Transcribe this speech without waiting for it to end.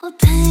We're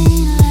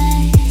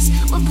painless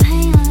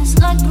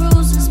like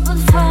bruises, but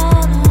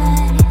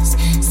flawless.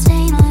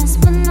 Stainless,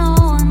 but no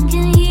one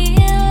can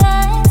heal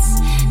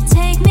us.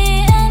 Take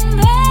me and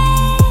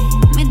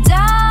break me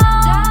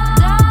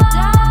down.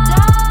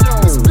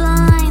 This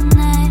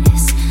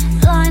blindness,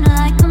 blind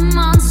like the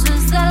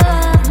monsters that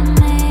love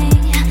me.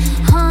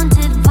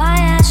 Haunted by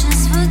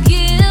ashes,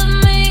 forgive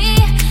me.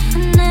 I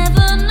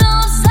never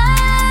knew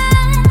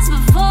silence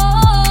before.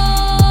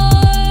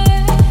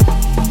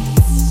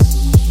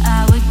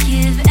 I would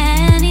give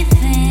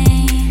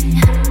anything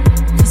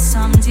for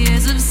some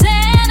tears of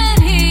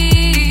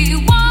sanity.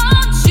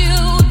 Won't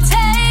you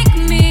take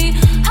me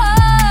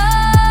home?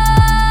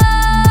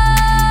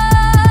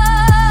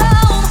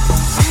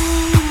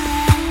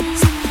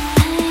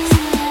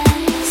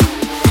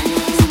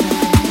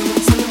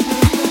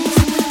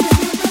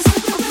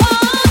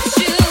 Won't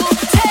you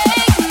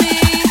take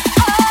me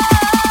home?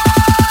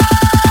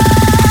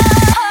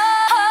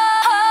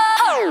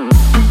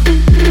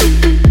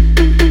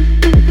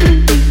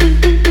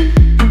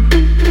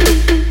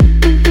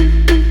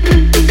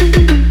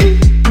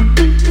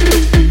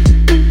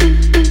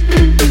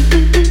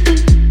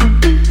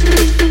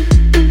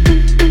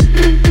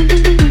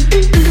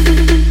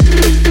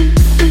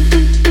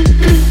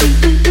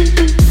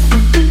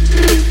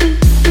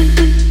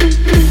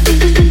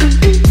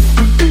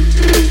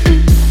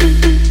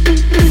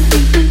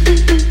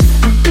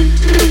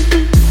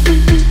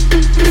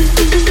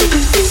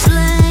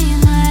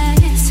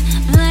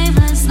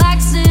 Blameless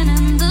like sin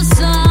in the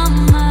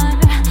summer.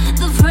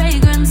 The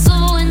fragrance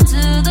of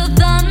winter, the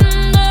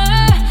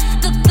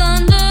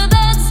thunder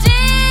that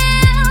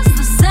steals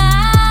the sound.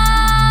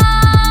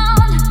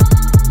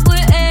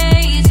 We're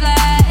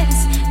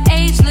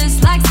ageless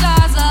like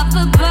stars up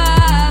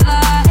above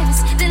us.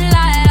 They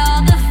light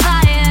all the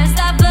fires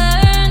that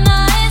burn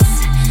us,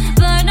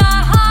 burn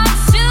our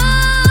hearts to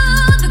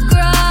the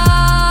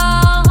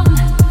ground.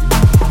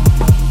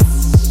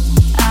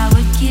 I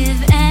would give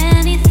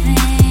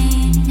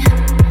anything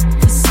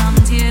for some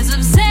tears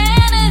of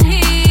sanity.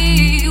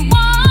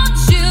 Won't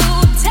you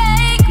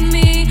take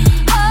me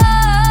home?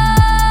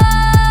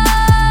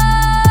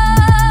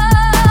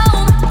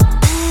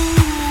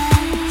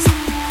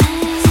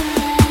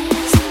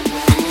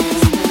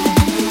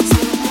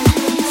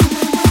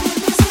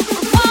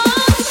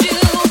 Won't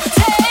you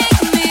take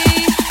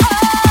me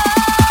home?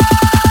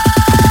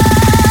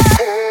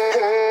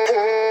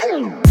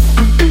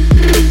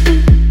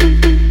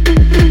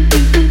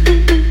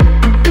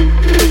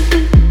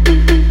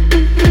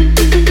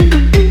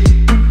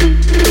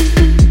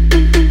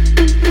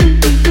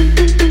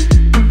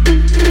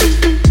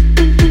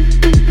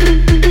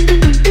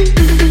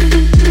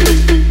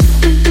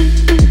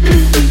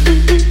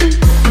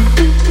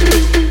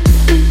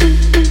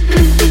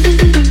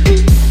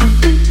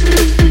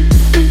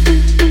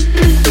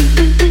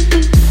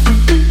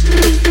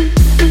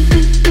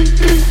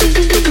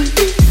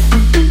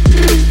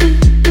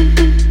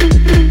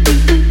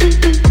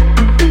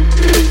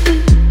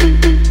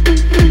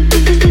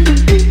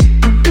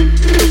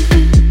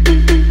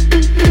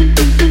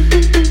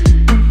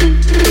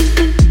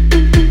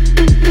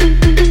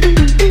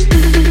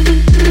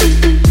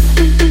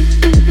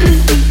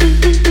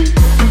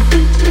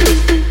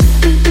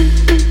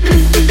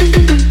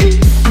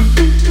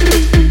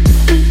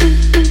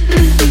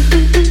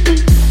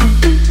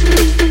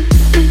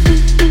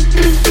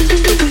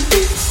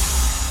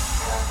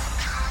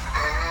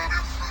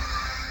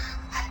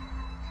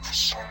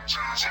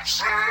 Sometimes I'm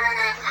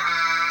sad,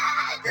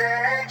 I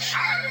want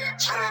you.